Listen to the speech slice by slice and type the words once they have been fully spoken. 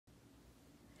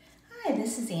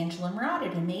this is Angela Murat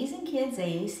at Amazing Kids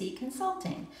AAC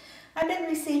Consulting. I've been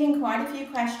receiving quite a few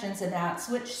questions about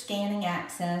switch scanning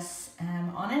access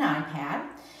on an iPad,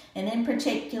 and in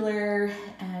particular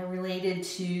related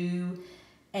to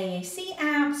AAC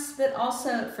apps, but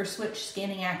also for switch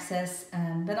scanning access,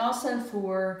 but also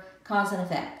for cause and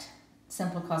effect,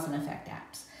 simple cause and effect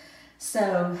apps.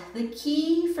 So the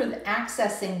key for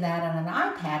accessing that on an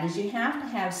iPad is you have to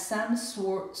have some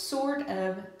sort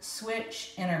of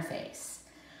switch interface.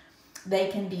 They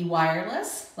can be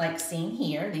wireless, like seen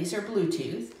here. These are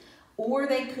Bluetooth, or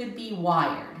they could be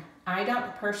wired. I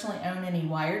don't personally own any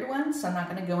wired ones, so I'm not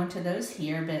going to go into those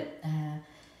here, but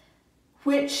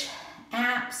which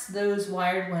apps those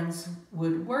wired ones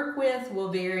would work with will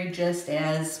vary, just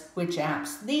as which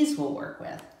apps these will work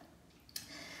with.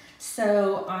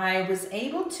 So I was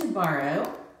able to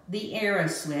borrow the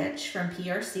AeroSwitch from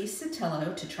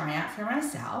PRC-Saltillo to try out for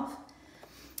myself.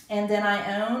 And then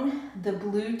I own the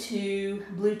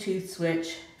Bluetooth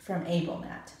switch from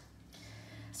AbleNet.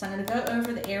 So I'm going to go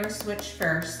over the AeroSwitch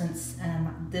first, since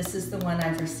this is the one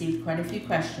I've received quite a few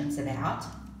questions about.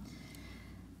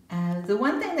 The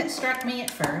one thing that struck me at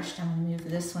first, I'm going to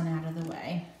move this one out of the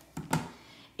way,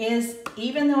 is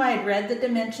even though I had read the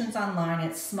dimensions online,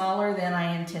 it's smaller than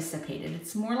I anticipated.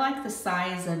 It's more like the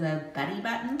size of a buddy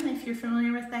button, if you're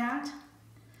familiar with that.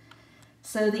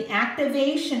 So the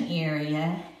activation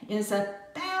area is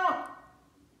about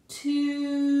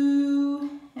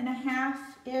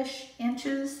 2.5-ish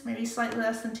inches, maybe slightly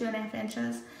less than 2.5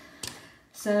 inches.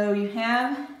 So you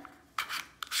have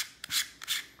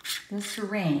this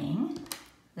ring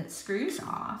that screws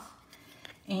off,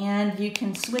 and you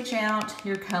can switch out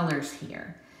your colors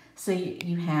here. So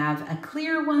you have a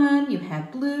clear one, you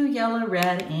have blue, yellow,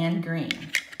 red, and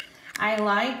green. I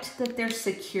liked that they're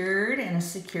secured in a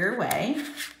secure way.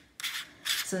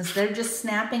 So instead of just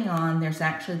snapping on, there's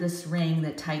actually this ring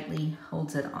that tightly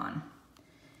holds it on.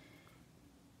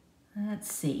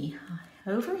 Let's see,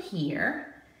 over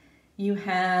here, you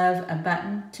have a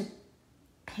button to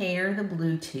pair the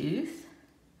Bluetooth.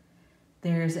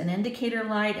 There's an indicator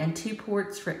light and 2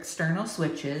 ports for external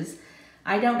switches.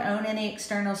 I don't own any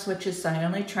external switches, so I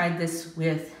only tried this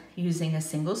with using a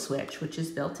single switch, which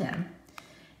is built in.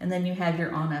 And then you have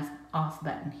your on-off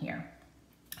button here.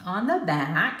 On the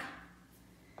back,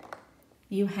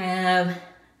 you have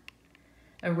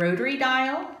a rotary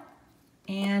dial,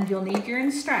 and you'll need your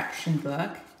instruction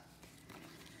book.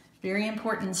 Very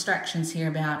important instructions here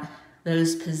about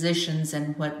those positions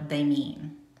and what they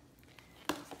mean.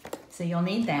 So you'll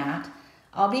need that.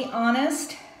 I'll be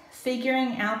honest,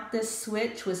 figuring out this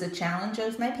switch was a challenge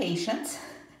of my patience.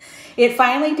 It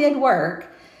finally did work,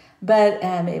 but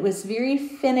it was very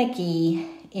finicky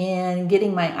in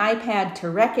getting my iPad to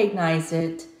recognize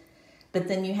it, but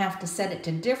then you have to set it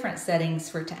to different settings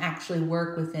for it to actually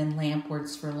work within LAMP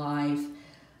Words for Life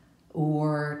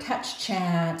or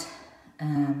TouchChat.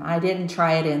 I didn't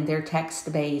try it in their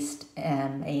text-based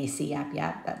AAC app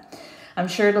yet, but I'm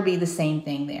sure it'll be the same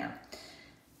thing there.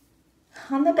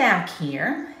 On the back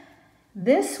here,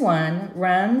 this one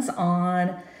runs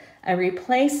on a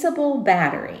replaceable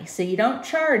battery. So you don't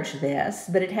charge this,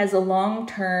 but it has a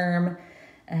long-term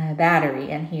battery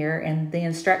in here, and the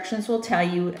instructions will tell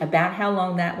you about how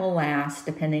long that will last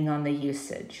depending on the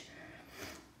usage.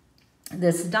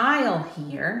 This dial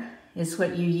here is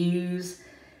what you use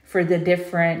for the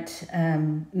different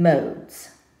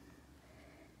modes.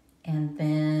 And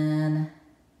then,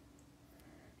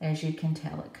 as you can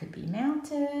tell, it could be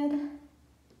mounted.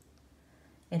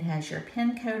 It has your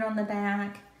pin code on the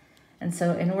back. And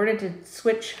so in order to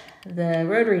switch the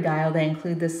rotary dial, they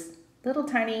include this little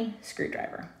tiny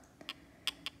screwdriver.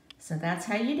 So that's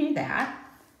how you do that.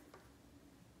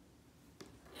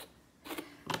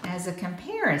 As a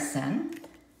comparison,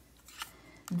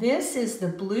 this is the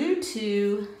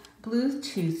Bluetooth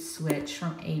switch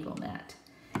from AbleNet.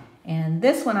 And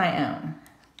this one I own,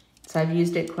 so I've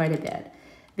used it quite a bit.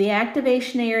 The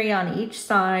activation area on each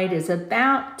side is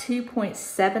about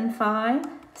 2.75,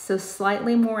 so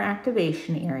slightly more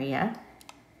activation area.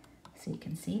 So you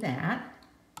can see that.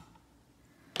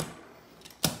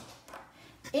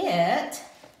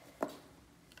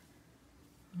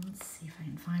 Let's see if I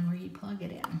can find where you plug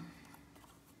it in.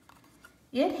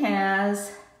 It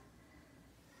has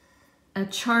a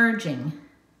charging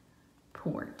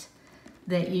port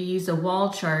that you use a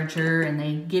wall charger, and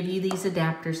they give you these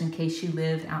adapters in case you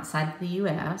live outside of the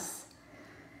US.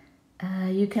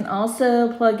 You can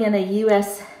also plug in a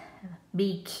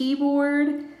USB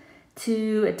keyboard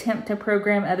to attempt to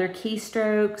program other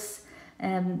keystrokes.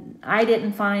 I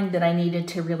didn't find that I needed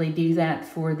to really do that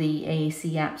for the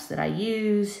AAC apps that I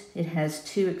use. It has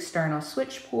 2 external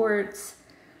switch ports.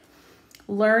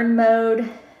 Learn mode,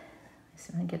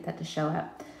 so I can get that to show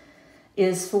up,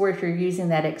 is for if you're using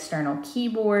that external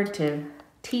keyboard to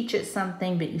teach it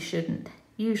something, but you shouldn't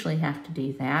usually have to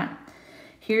do that.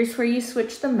 Here's where you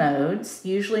switch the modes.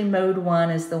 Usually mode 1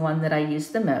 is the one that I use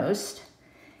the most.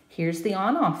 Here's the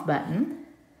on-off button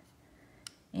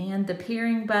and the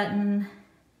pairing button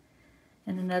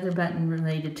and another button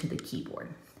related to the keyboard.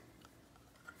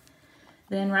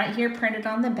 Then right here printed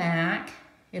on the back,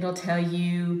 it'll tell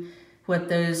you what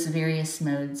those various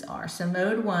modes are. So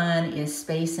mode 1 is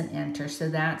space and enter. So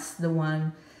that's the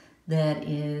one that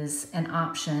is an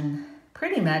option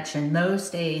pretty much in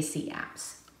most AAC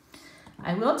apps.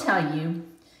 I will tell you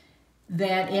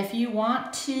that if you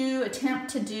want to attempt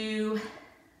to do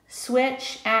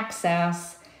switch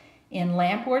access in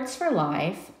LAMP Words for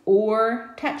Life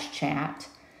or TouchChat,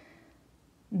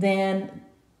 then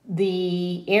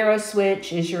the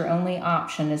AeroSwitch is your only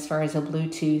option as far as a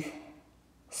Bluetooth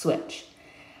switch.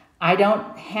 I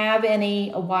don't have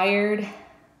any wired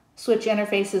switch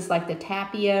interfaces like the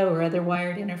Tapio or other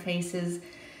wired interfaces,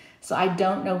 so I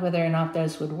don't know whether or not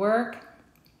those would work.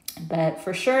 But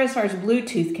for sure, as far as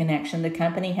Bluetooth connection, the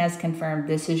company has confirmed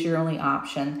this is your only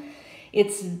option.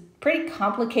 It's pretty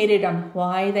complicated on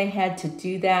why they had to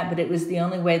do that, but it was the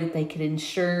only way that they could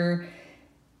ensure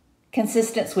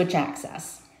consistent switch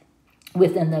access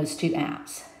within those 2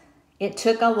 apps. It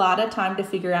took a lot of time to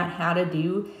figure out how to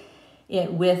do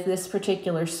it with this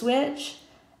particular switch.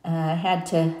 I had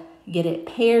to get it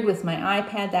paired with my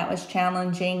iPad. That was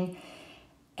challenging.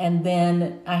 And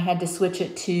then I had to switch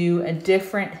it to a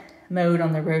different mode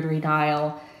on the rotary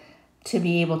dial to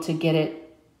be able to get it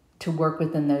to work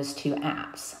within those 2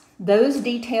 apps. Those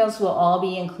details will all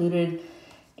be included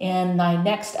in my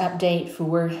next update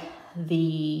for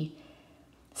the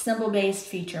symbol-based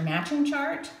feature matching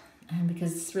chart,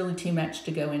 because it's really too much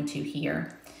to go into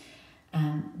here.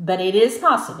 But it is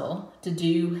possible to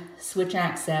do switch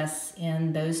access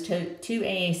in those two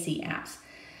AAC apps.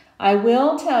 I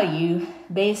will tell you,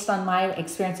 based on my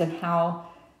experience of how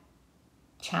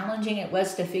challenging it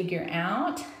was to figure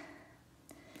out,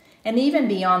 and even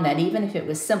beyond that, even if it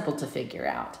was simple to figure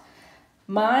out,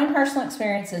 my personal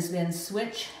experience has been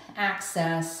switch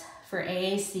access for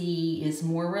AAC is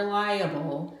more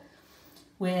reliable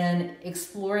when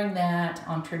exploring that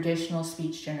on traditional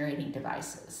speech generating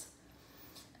devices,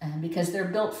 because they're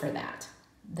built for that.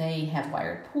 They have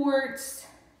wired ports,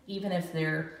 even if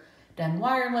they're done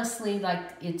wirelessly, like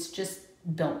it's just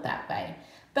built that way.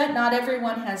 But not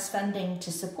everyone has funding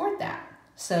to support that.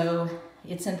 So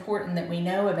it's important that we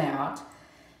know about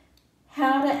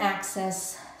how to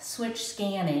access switch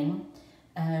scanning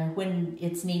when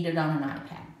it's needed on an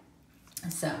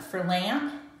iPad. So for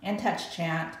LAMP and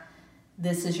TouchChat,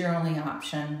 this is your only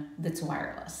option that's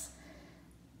wireless.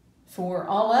 For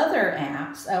all other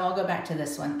apps, I'll go back to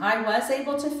this one. I was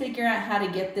able to figure out how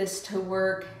to get this to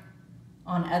work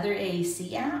on other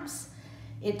AAC apps.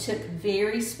 It took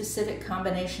very specific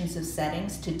combinations of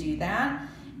settings to do that,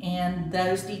 and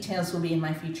those details will be in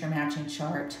my feature matching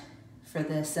chart for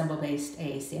the symbol-based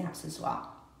AAC apps as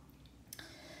well.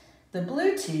 The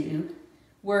Bluetooth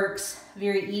works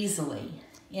very easily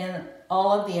in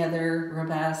all of the other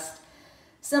robust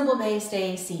symbol-based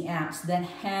AAC apps that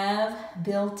have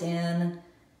built-in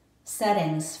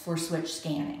settings for switch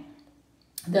scanning.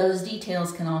 Those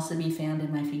details can also be found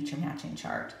in my feature matching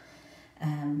chart.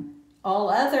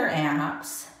 All other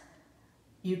apps,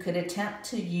 you could attempt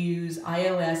to use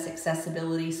iOS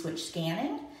accessibility switch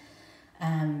scanning.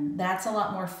 That's a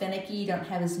lot more finicky. You don't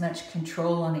have as much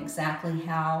control on exactly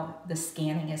how the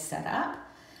scanning is set up,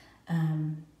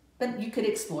 but you could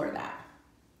explore that.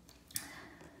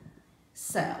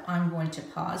 So I'm going to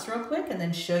pause real quick and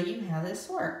then show you how this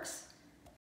works.